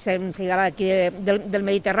imperial, que es cigala aquí del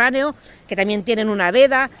Mediterráneo, que también tienen una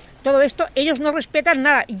veda. Todo esto, ellos no respetan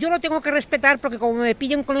nada. Yo lo tengo que respetar porque como me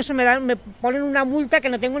pillen con eso me ponen una multa que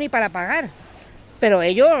no tengo ni para pagar. Pero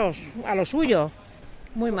ellos a lo suyo.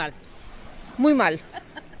 Muy mal. Muy mal.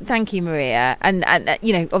 Thank you, Maria. And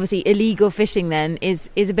obviously illegal fishing then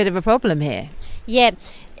is a bit of a problem here. Yeah,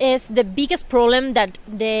 is the biggest problem that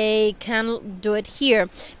they can do it here,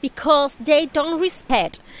 because they don't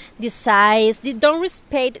respect the size, they don't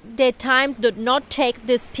respect the time, do not take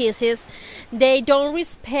the species, they don't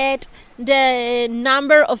respect the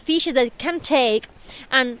number of fishes that it can take,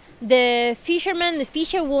 and the fishermen, the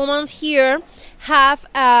fisherwomen here have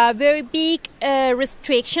very big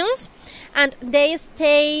restrictions, and they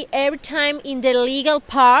stay every time in the legal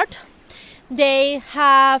part. They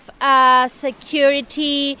have a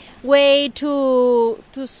security way to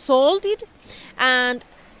solve it, and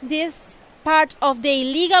this part of the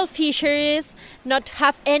illegal fisheries not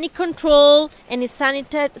have any control, any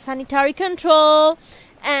sanitary control,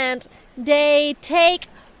 and they take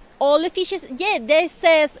all the fishes. Yeah, they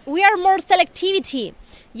says we are more selectivity.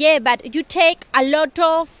 Yeah, but you take a lot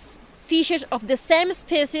of fishes of the same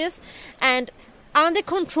species and under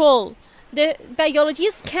control. The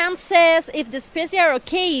biologist can say if the species are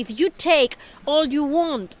okay, if you take all you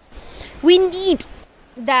want. We need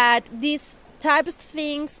that these types of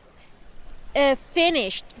things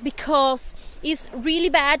finished, because it's really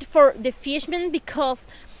bad for the fishermen, because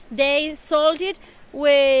they sold it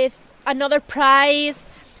with another price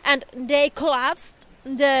and they collapsed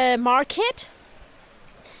the market,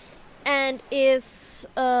 and it's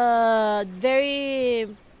a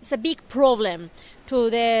big problem to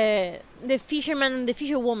the fishermen and the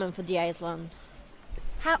fisherwomen for the island.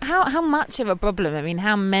 How much of a problem? I mean,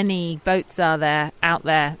 how many boats are there out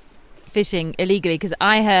there fishing illegally? Because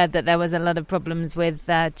I heard that there was a lot of problems with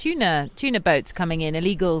tuna boats coming in,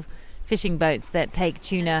 illegal fishing boats that take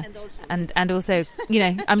tuna, and also, you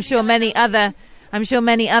know, I'm sure many other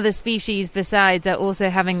species besides are also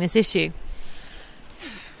having this issue.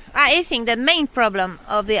 I think the main problem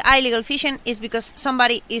of the illegal fishing is because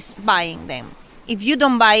somebody is buying them. If you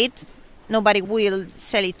don't buy it, nobody will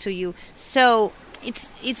sell it to you. So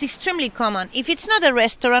it's extremely common. If it's not a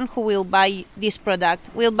restaurant who will buy this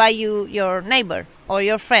product, will buy you your neighbor or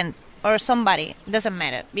your friend or somebody. Doesn't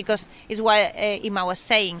matter, because it's what Ima was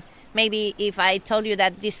saying. Maybe if I told you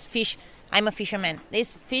that this fish, I'm a fisherman,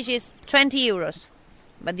 this fish is 20 euros,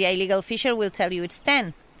 but the illegal fisher will tell you it's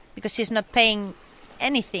 10, because she's not paying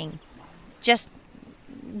anything. Just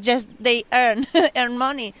they earn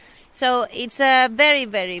money. So it's a very,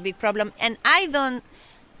 very big problem. And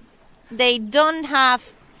they don't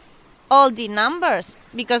have all the numbers,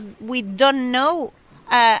 because we don't know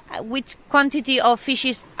which quantity of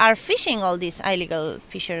fishes are fishing all these illegal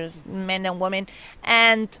fishers, men and women,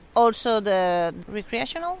 and also the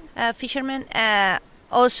recreational fishermen.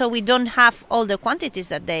 Also, we don't have all the quantities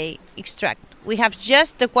that they extract. We have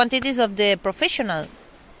just the quantities of the professional.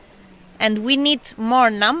 And we need more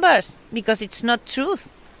numbers, because it's not truth,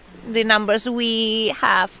 the numbers we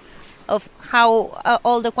have of how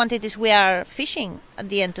all the quantities we are fishing at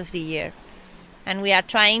the end of the year. And we are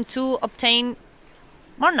trying to obtain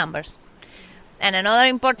more numbers. And another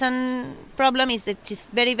important problem is that it's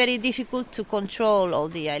very, very difficult to control all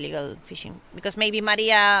the illegal fishing, because maybe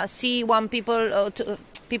Maria see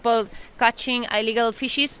people catching illegal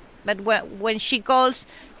fishes, but when she calls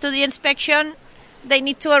to the inspection, they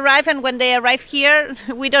need to arrive, and when they arrive here,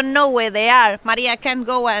 we don't know where they are. Maria can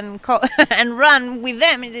go and and run with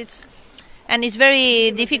them. It's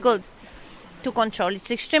very difficult to control.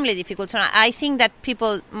 It's extremely difficult. So I think that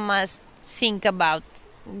people must think about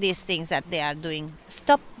these things that they are doing.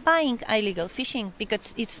 Stop buying illegal fishing,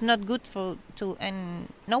 because it's not good to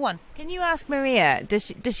no one. Can you ask Maria,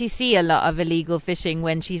 does she see a lot of illegal fishing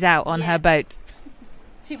when she's out on her boat?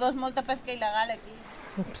 Si vos molta pesca ilegal aquí.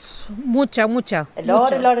 Mucha. A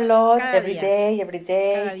lot, every day,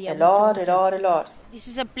 a lot. This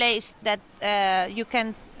is a place that you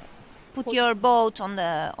can put your boat on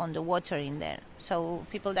the water in there. So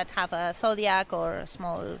people that have a Zodiac or a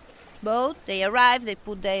small boat, they arrive, they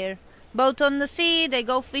put their boat on the sea, they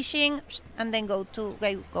go fishing, and then go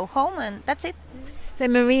home, and that's it. So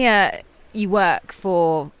Maria, you work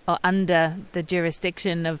for or under the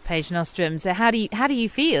jurisdiction of Peix Nostrum. So how do you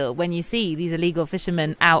feel when you see these illegal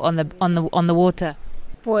fishermen out on the water?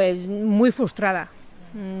 Pues muy frustrada,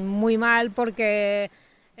 muy mal, porque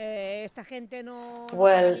esta gente no.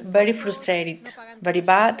 Well, very frustrated, very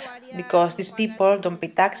bad, because these people don't pay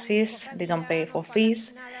taxes, they don't pay for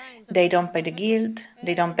fees, they don't pay the guild,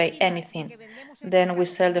 they don't pay anything. Then we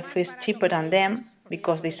sell the fish cheaper than them,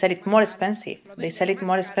 because they sell it more expensive. They sell it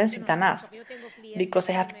more expensive than us. Because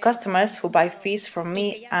I have customers who buy fish from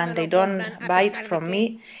me and they don't buy it from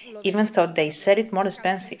me, even though they sell it more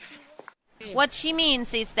expensive. What she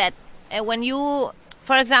means is that when you,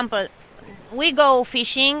 for example, we go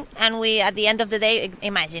fishing and we, at the end of the day,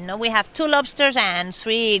 imagine, we have 2 lobsters and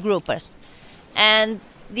 3 groupers. And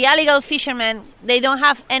the illegal fishermen, they don't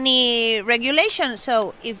have any regulation.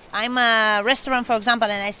 So if I'm a restaurant, for example,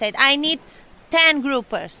 and I said, I need 10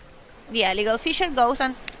 groupers, the illegal fisher goes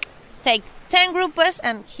and take 10 groupers,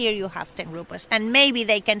 and here you have 10 groupers. And maybe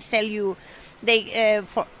they can sell you, they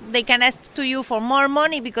can ask to you for more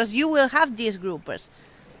money because you will have these groupers.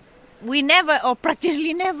 We never, or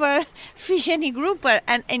practically never, fish any grouper,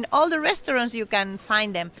 and in all the restaurants you can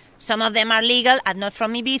find them. Some of them are legal and not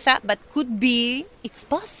from Ibiza, but could be, it's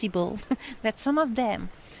possible that some of them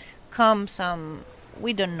come from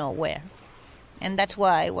we don't know where. And that's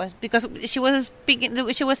why it was, because she was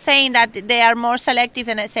saying that they are more selective,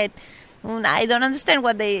 and I said, I don't understand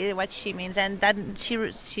what she means, and that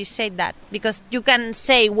she said that because you can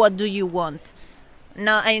say what do you want.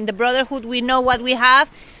 Now in the Brotherhood we know what we have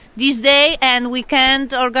this day, and we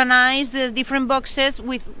can't organize the different boxes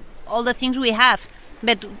with all the things we have.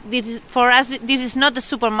 But for us, this is not a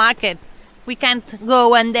supermarket. We can't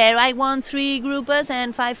go and there, I want 3 groupers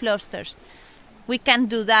and 5 lobsters. We can't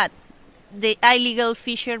do that. The illegal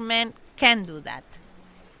fishermen can do that.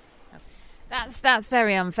 That's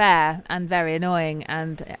very unfair and very annoying.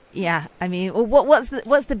 And yeah, I mean, what's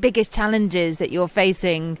the biggest challenges that you're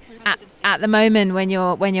facing at the moment when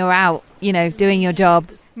you're out, doing your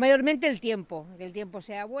job? Mostly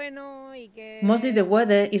the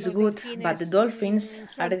weather is good, but the dolphins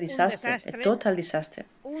are a disaster, a total disaster.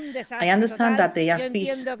 I understand that they are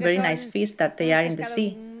fish, very nice fish, that they are in the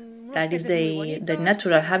sea. That is their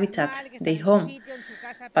natural habitat, their home.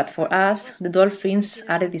 But for us, the dolphins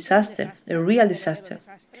are a disaster, a real disaster.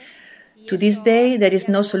 To this day, there is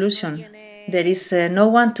no solution. There is no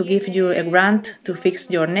one to give you a grant to fix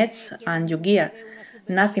your nets and your gear.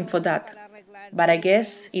 Nothing for that. But I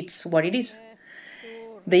guess it's what it is.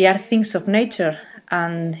 They are things of nature,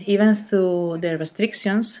 and even through the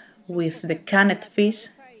restrictions with the canned fish,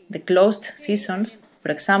 the closed seasons, for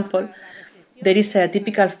example, there is a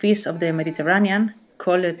typical fish of the Mediterranean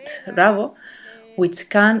called rabo, which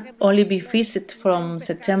can only be fished from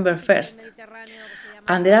September 1st.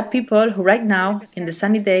 And there are people who right now, in the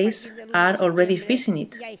sunny days, are already fishing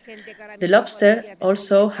it. The lobster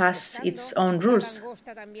also has its own rules.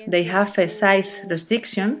 They have a size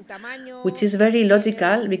restriction, which is very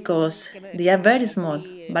logical because they are very small.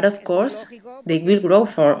 But of course, they will grow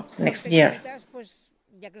for next year.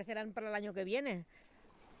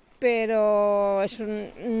 Pero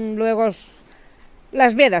luego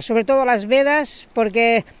las vedas, sobre todo las vedas,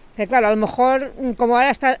 porque claro, a lo mejor como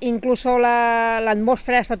ahora está incluso la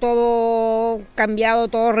atmósfera está todo cambiado,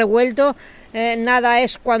 todo revuelto, nada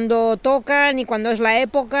es cuando toca ni cuando es la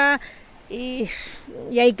época y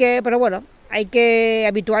hay que, pero bueno, hay que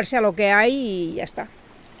habituarse a lo que hay y ya está.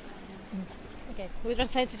 Okay, we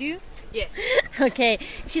translate to you? Yes. Okay,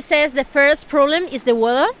 she says the first problem is the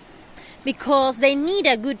weather, because they need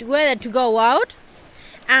a good weather to go out.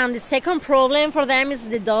 And the second problem for them is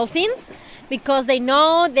the dolphins, because they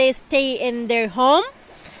know they stay in their home,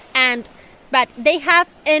 but they have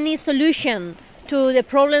any solution to the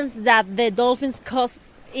problems that the dolphins cause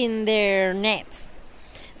in their nets,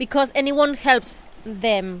 because anyone helps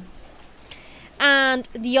them. And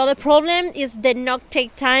the other problem is the not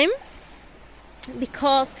take time,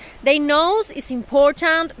 because they know it's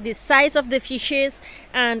important the size of the fishes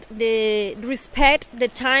and the respect the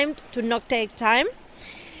time to not take time.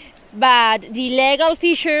 But the illegal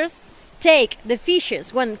fishers take the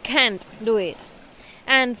fishes when can't do it.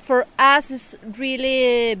 And for us it's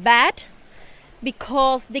really bad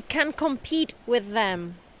because they can't compete with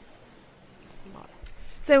them.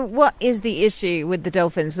 So what is the issue with the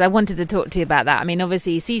dolphins? I wanted to talk to you about that. I mean,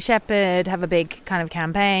 obviously Sea Shepherd have a big kind of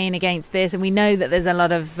campaign against this, and we know that there's a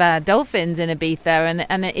lot of dolphins in Ibiza,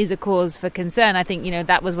 and it is a cause for concern. I think,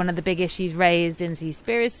 that was one of the big issues raised in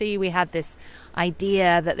Seaspiracy. We had this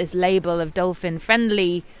idea that this label of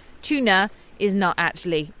dolphin-friendly tuna is not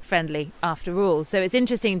actually friendly after all. So it's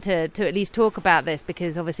interesting to at least talk about this,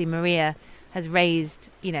 because obviously Maria has raised,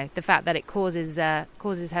 the fact that it causes her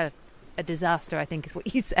a disaster, I think is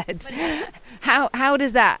what you said. How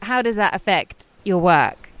does that affect your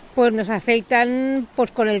work? Pues nos afectan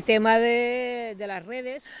con el tema de las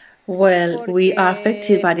redes. Well, we are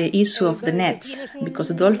affected by the issue of the nets, because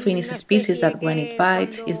the dolphin is a species that when it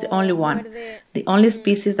bites is the only one, the only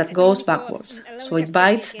species that goes backwards. So it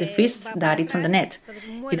bites the fish that is on the net.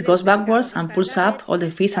 It goes backwards and pulls up all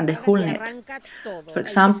the fish and the whole net. For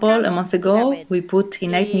example, a month ago, we put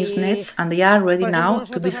in 8 new nets and they are ready now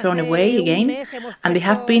to be thrown away again, and they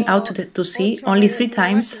have been out to sea only 3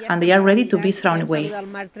 times and they are ready to be thrown away.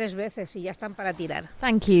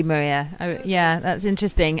 Thank you, Maria. Yeah, that's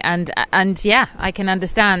interesting. And yeah, I can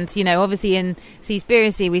understand, obviously in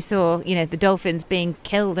Seaspiracy we saw, the dolphins being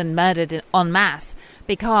killed and murdered en masse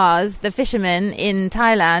because the fishermen in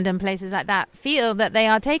Thailand and places like that feel that they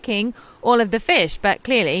are taking all of the fish. But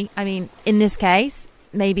clearly, in this case,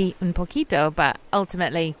 maybe un poquito, but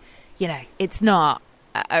ultimately, it's not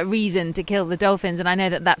a reason to kill the dolphins. And I know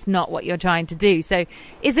that that's not what you're trying to do. So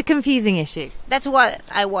it's a confusing issue. That's what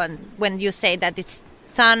I want when you say that it's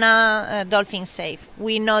Tana dolphin safe.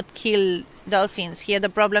 We not kill dolphins. Here the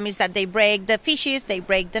problem is that they break the fishes, they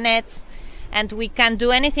break the nets, and we can't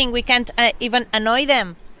do anything. We can't even annoy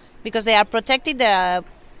them because they are protected. They are,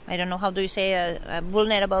 I don't know, how do you say, a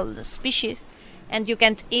vulnerable species, and you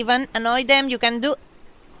can't even annoy them. You can do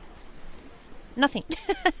nothing.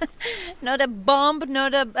 Not a bomb,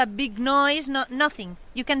 not a big noise, nothing.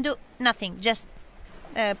 You can do nothing. Just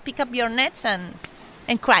pick up your nets and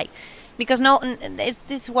cry. Because this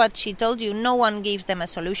is what she told you, no one gives them a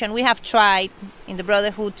solution. We have tried in the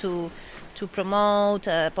Brotherhood to promote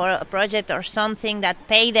a project or something that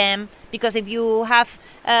pay them. Because if you have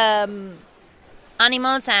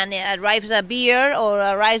animals and arrives a bear or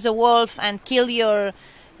arrives a wolf and kill your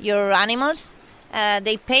animals,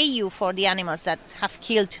 they pay you for the animals that have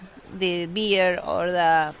killed the bear or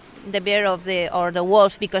the bear or the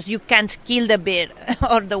wolf, because you can't kill the bear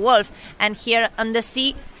or the wolf. And here on the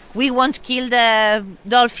sea, we won't kill the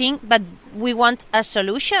dolphin, but we want a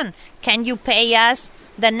solution. Can you pay us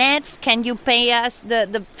the nets? Can you pay us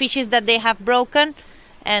the fishes that they have broken?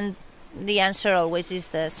 And the answer always is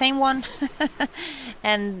the same one.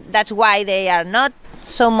 And that's why they are not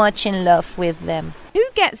so much in love with them. Who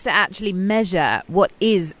gets to actually measure what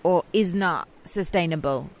is or is not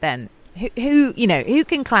sustainable then? Who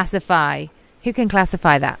can classify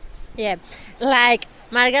that? Yeah, like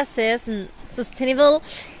Marga says, sustainable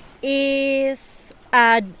is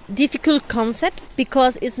a difficult concept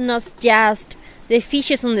because it's not just the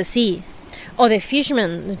fishes on the sea or the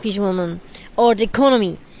fishermen, the fisherwomen, or the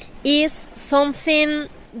economy. It's something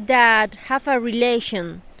that have a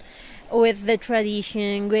relation with the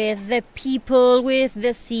tradition, with the people, with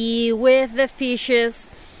the sea, with the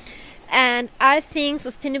fishes. And I think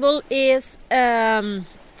sustainable is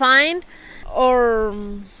find or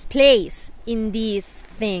place in this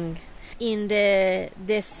thing, in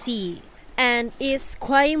the sea. And it's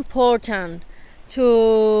quite important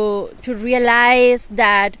to realize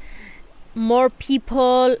that more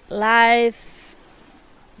people live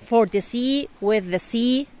for the sea, with the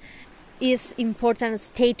sea. Is important to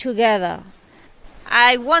stay together.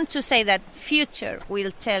 I want to say that future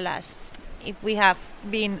will tell us if we have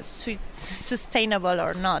been sustainable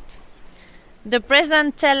or not. The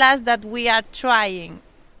present tell us that we are trying.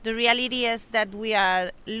 The reality is that we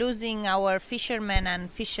are losing our fishermen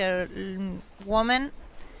and fisherwomen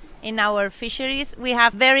in our fisheries. We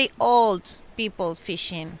have very old people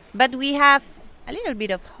fishing, but we have a little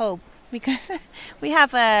bit of hope because we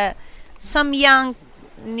have some young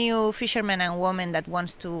new fishermen and women that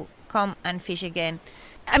wants to come and fish again.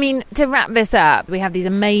 I mean, to wrap this up, we have these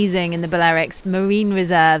amazing, in the Balearics, marine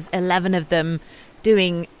reserves, 11 of them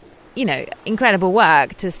doing, incredible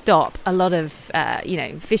work to stop a lot of,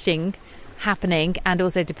 fishing happening and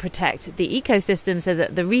also to protect the ecosystem so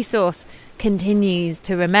that the resource continues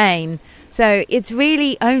to remain. So it's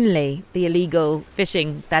really only the illegal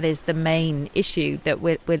fishing that is the main issue that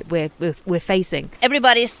we're facing.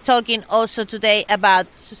 Everybody is talking also today about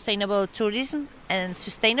sustainable tourism, and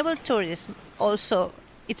sustainable tourism also,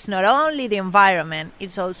 it's not only the environment,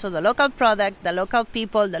 it's also the local product, the local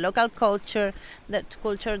people, the local culture,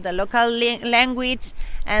 the local language.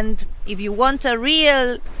 And if you want a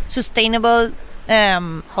real sustainable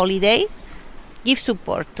holiday, give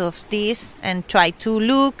support of this and try to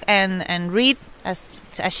look and read, as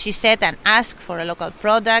she said, and ask for a local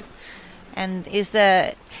product. And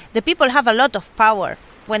the people have a lot of power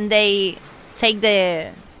when they take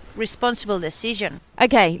the responsible decision.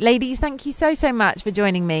 Okay, ladies, thank you so much for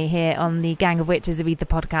joining me here on the Gang of Witches Ibiza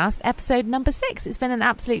podcast, episode number 6. It's been an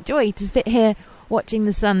absolute joy to sit here watching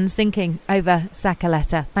the suns thinking over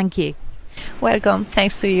Sacaletta. Thank you. Welcome.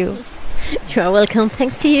 Thanks to you. You are welcome.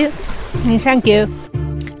 Thanks to you. Thank you.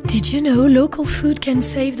 Did you know local food can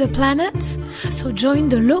save the planet? So join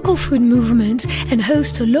the local food movement and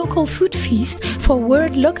host a local food feast for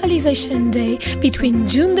World Localization Day between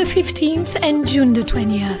June the 15th and June the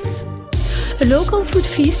 20th. A local food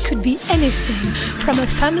feast could be anything, from a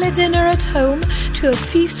family dinner at home to a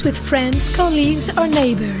feast with friends, colleagues or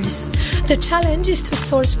neighbors. The challenge is to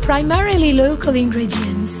source primarily local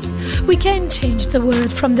ingredients. We can change the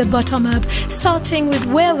world from the bottom up, starting with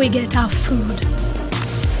where we get our food.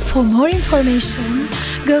 For more information,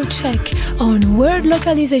 go check on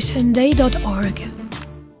worldlocalizationday.org.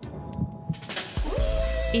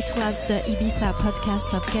 It was the Ibiza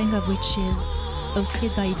podcast of Gang of Witches,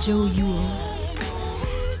 hosted by Youle.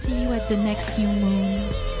 See you at the next new moon.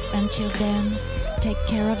 Until then, take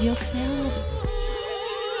care of yourselves.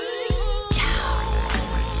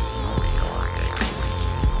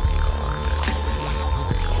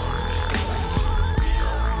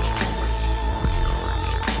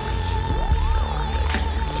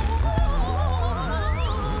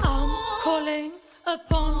 Calling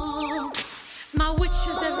upon my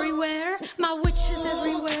witches everywhere, my witches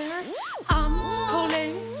everywhere. I'm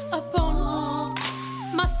calling upon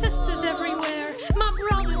my sisters everywhere, my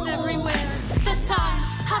brothers everywhere. The time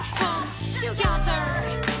has come to gather.